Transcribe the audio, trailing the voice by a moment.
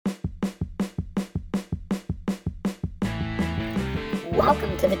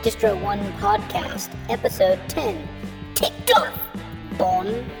welcome to the Distro 1 podcast, episode 10. Ticked off,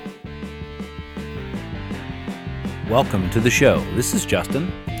 Bon. Welcome to the show. This is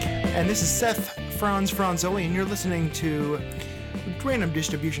Justin. And this is Seth Franzoli, and you're listening to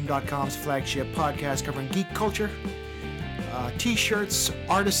randomdistribution.com's flagship podcast covering geek culture, t-shirts,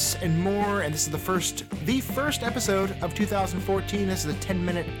 artists, and more. And this is the first episode of 2014. This is a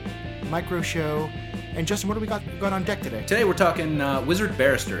 10-minute micro show. And Justin, what do we got on deck today? Today we're talking Wizard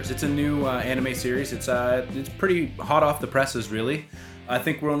Barristers. It's a new anime series. It's pretty hot off the presses, really. I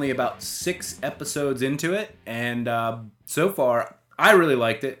think we're only about 6 episodes into it, and so far I really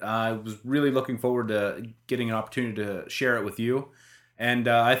liked it. I was really looking forward to getting an opportunity to share it with you, and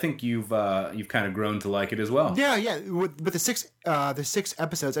I think you've kind of grown to like it as well. Yeah. With the six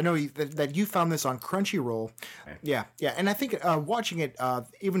episodes, I know that you found this on Crunchyroll. Okay. Yeah, and I think watching it,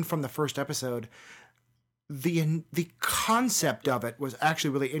 even from the first episode, the concept of it was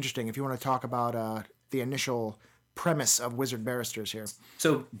actually really interesting. If you want to talk about the initial premise of Wizard Barristers here.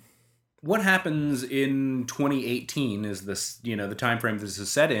 So what happens in 2018 is this, the time frame this is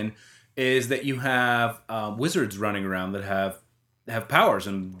set in, is that you have wizards running around that have powers,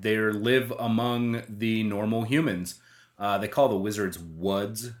 and they live among the normal humans. They call the wizards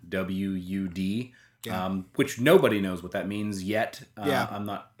WUDs, W-U-D. Yeah. Which nobody knows what that means yet. I'm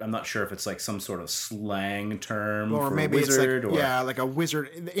not sure if it's like some sort of slang term or for maybe wizard. It's like a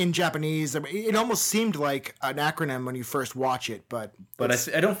wizard in Japanese. I mean, it almost seemed like an acronym when you first watch it, but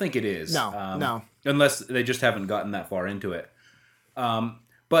I don't think it is. No, unless they just haven't gotten that far into it.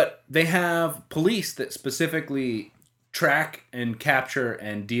 But they have police that specifically track and capture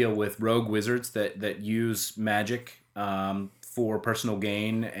and deal with rogue wizards that use magic for personal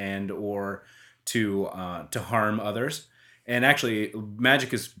gain and or to harm others. And actually,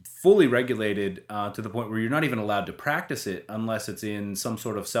 magic is fully regulated to the point where you're not even allowed to practice it unless it's in some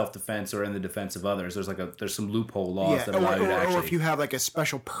sort of self-defense or in the defense of others. There's some loophole laws that allow you to actually... Or if you have like a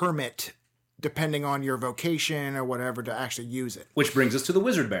special permit, depending on your vocation or whatever, to actually use it. Which brings us to the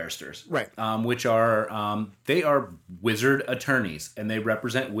Wizard Barristers. Right. Which are... they are wizard attorneys, and they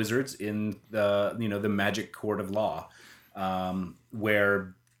represent wizards in the magic court of law,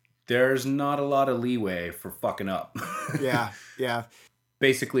 where... there's not a lot of leeway for fucking up. Yeah.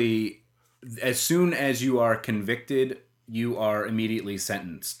 Basically, as soon as you are convicted, you are immediately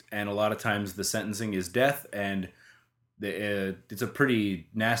sentenced. And a lot of times the sentencing is death, and it's a pretty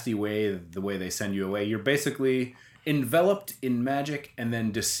nasty way, the way they send you away. You're basically enveloped in magic and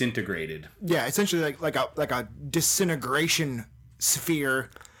then disintegrated. Yeah, essentially like a disintegration sphere.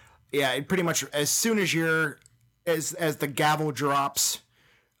 Yeah, it pretty much, as soon as as the gavel drops...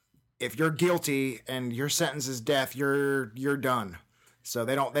 if you're guilty and your sentence is death, you're done. So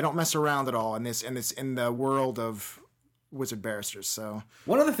they don't mess around at all in the world of Wizard Barristers. So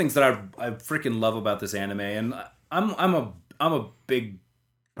one of the things that I freaking love about this anime, and I'm a big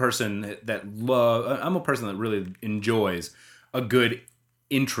person I'm a person that really enjoys a good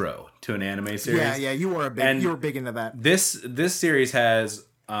intro to an anime series. Yeah, you were big into that. This series has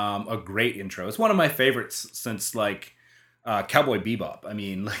a great intro. It's one of my favorites since like Cowboy Bebop. I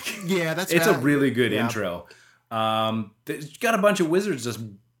mean, it's a really good intro. It's got a bunch of wizards just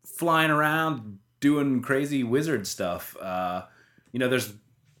flying around doing crazy wizard stuff. There's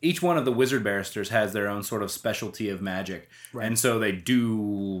each one of the Wizard Barristers has their own sort of specialty of magic, right. And so they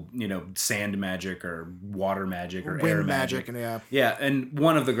do sand magic or water magic or wind air magic. Yeah. And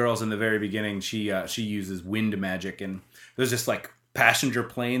one of the girls in the very beginning, she uses wind magic, and there's this like passenger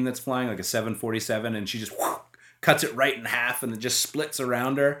plane that's flying like a 747, and she just cuts it right in half, and it just splits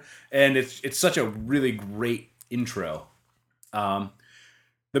around her. And it's such a really great intro. The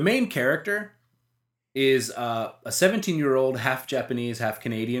main character is a 17-year-old, half Japanese, half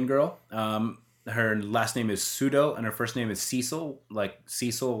Canadian girl. Her last name is Sudo, and her first name is Cecil, like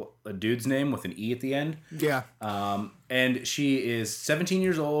Cecil, a dude's name with an E at the end. Yeah. And she is 17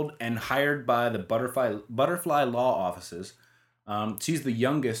 years old and hired by the Butterfly Law Offices. She's the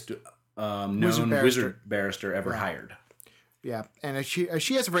youngest... known wizard barrister ever hired. Yeah, and she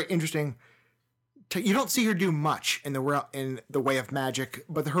has a very interesting... you don't see her do much in the way of magic,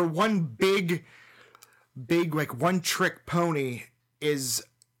 but her one big like one-trick pony is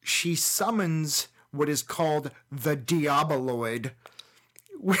she summons what is called the Diaboloid,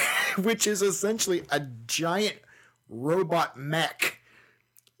 which is essentially a giant robot mech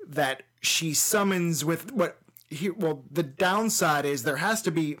that she summons with what... the downside is there has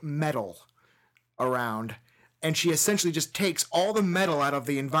to be metal around, and she essentially just takes all the metal out of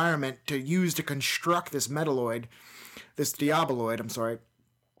the environment to use to construct this Diaboloid,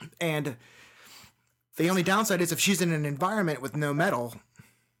 and The only downside is if she's in an environment with no metal,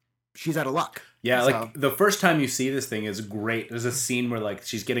 she's out of luck. Yeah, So- like the first time you see this thing is great. There's a scene where like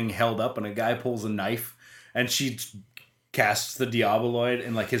she's getting held up and a guy pulls a knife and she casts the Diaboloid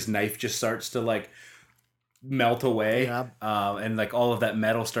and like his knife just starts to like melt away. Yeah. And like all of that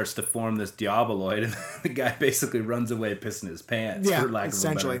metal starts to form this Diaboloid and the guy basically runs away pissing his pants, Yeah, for lack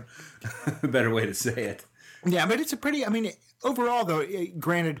essentially. of a better way to say it. Yeah, but it's a pretty. I mean, overall, though,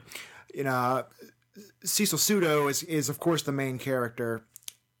 granted, Cecil Pseudo is of course the main character.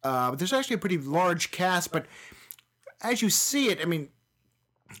 But there's actually a pretty large cast. But as you see it, I mean,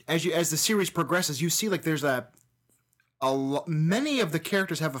 as the series progresses, you see like there's many of the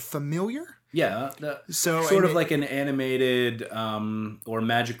characters have a familiar. Yeah, So sort of like an animated or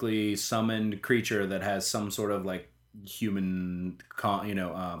magically summoned creature that has some sort of like human,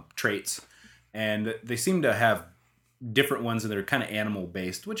 traits, and they seem to have different ones that are kind of animal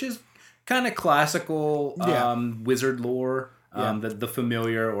based, which is kind of classical wizard lore. The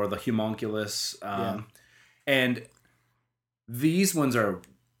familiar or the homunculus, and these ones are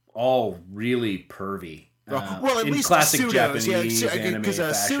all really pervy. Well, at in least classic Pseudo's, Japanese anime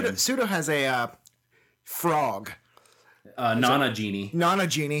fashion. Pseudo has a frog. Nana Genie. Nana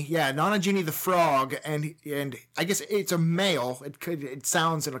Genie, Nana Genie the frog, and I guess it's a male. It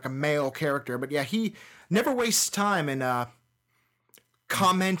sounds like a male character, but yeah, he never wastes time in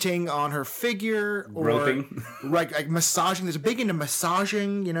commenting on her figure or Groping. like massaging. There's a big into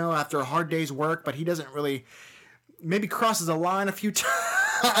massaging, after a hard day's work, but he doesn't really. Maybe crosses a line a few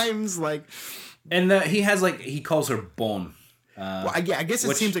times, like. And he has he calls her Bon. Well, I guess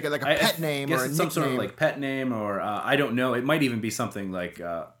it seems like a pet name or a it's some nickname. sort of like pet name or I don't know. It might even be something like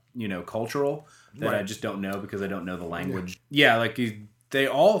cultural that I just don't know because I don't know the language. Yeah, they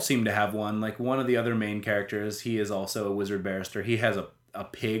all seem to have one. Like one of the other main characters, he is also a wizard barrister. He has a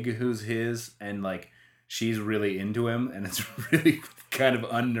pig who's his, and like she's really into him, and it's really kind of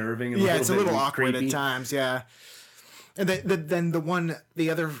unnerving. And It's a little awkward creepy at times. Yeah. And then the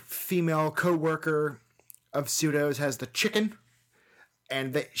other female co-worker of Pseudo's has the chicken,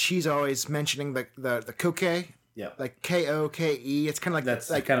 and she's always mentioning the koke. Yeah, like Koke. It's kind of like that's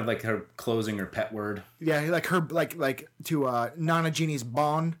kind of like her closing her pet word. Yeah, like her like to Nana Genie's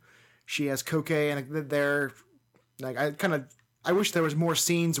Bon, she has koke, and they're like I wish there was more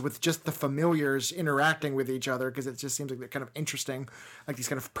scenes with just the familiars interacting with each other because it just seems like they're kind of interesting, like these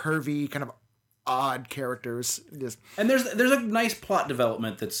kind of pervy kind of odd characters. And there's a nice plot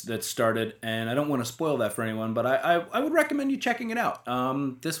development that's started, and I don't want to spoil that for anyone, but I would recommend you checking it out.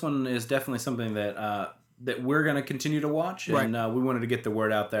 This one is definitely something that we're going to continue to watch, and we wanted to get the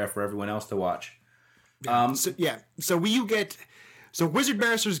word out there for everyone else to watch. So Wizard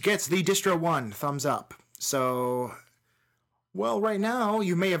Barristers gets the Distro 1 thumbs up. So, well, right now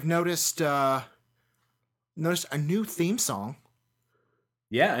you may have noticed a new theme song.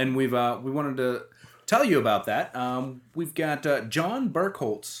 Yeah, and we wanted to tell you about that. We've got John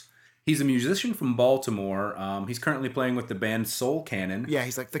Burkholtz. He's a musician from Baltimore. He's currently playing with the band Soul Cannon. Yeah,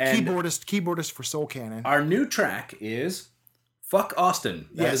 he's like the keyboardist for Soul Cannon. Our new track is Fuck Austin.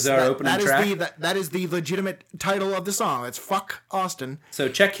 That is our opening track. That is the legitimate title of the song. It's Fuck Austin. So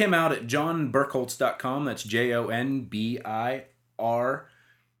check him out at johnburkholz.com. That's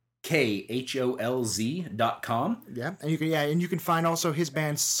JONBIRKHOLZ.com. Yeah, and you can find also his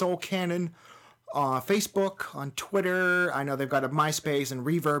band Soul Cannon on Facebook, on Twitter. I know they've got a MySpace and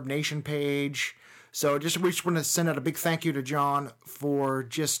Reverb Nation page. So we just want to send out a big thank you to John for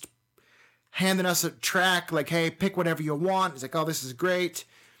just handing us a track. Like, hey, pick whatever you want. He's like, oh, this is great.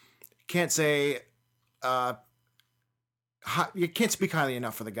 Can't say, you can't speak highly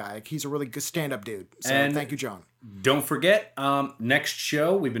enough for the guy. He's a really good stand-up dude. So thank you, John. Don't forget, next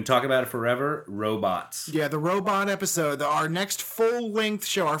show, we've been talking about it forever, robots. Yeah, the robot episode. Our next full-length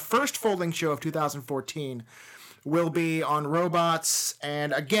show, our first full-length show of 2014, will be on robots.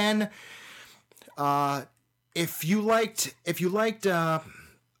 And again, if you liked the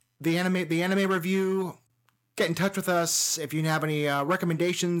anime review, get in touch with us. If you have any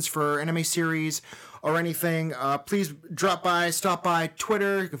recommendations for anime series or anything, please stop by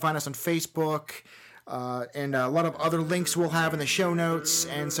Twitter. You can find us on Facebook. And a lot of other links we'll have in the show notes.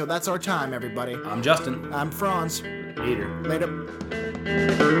 And so that's our time, everybody. I'm Justin. I'm Franz. Later. Later.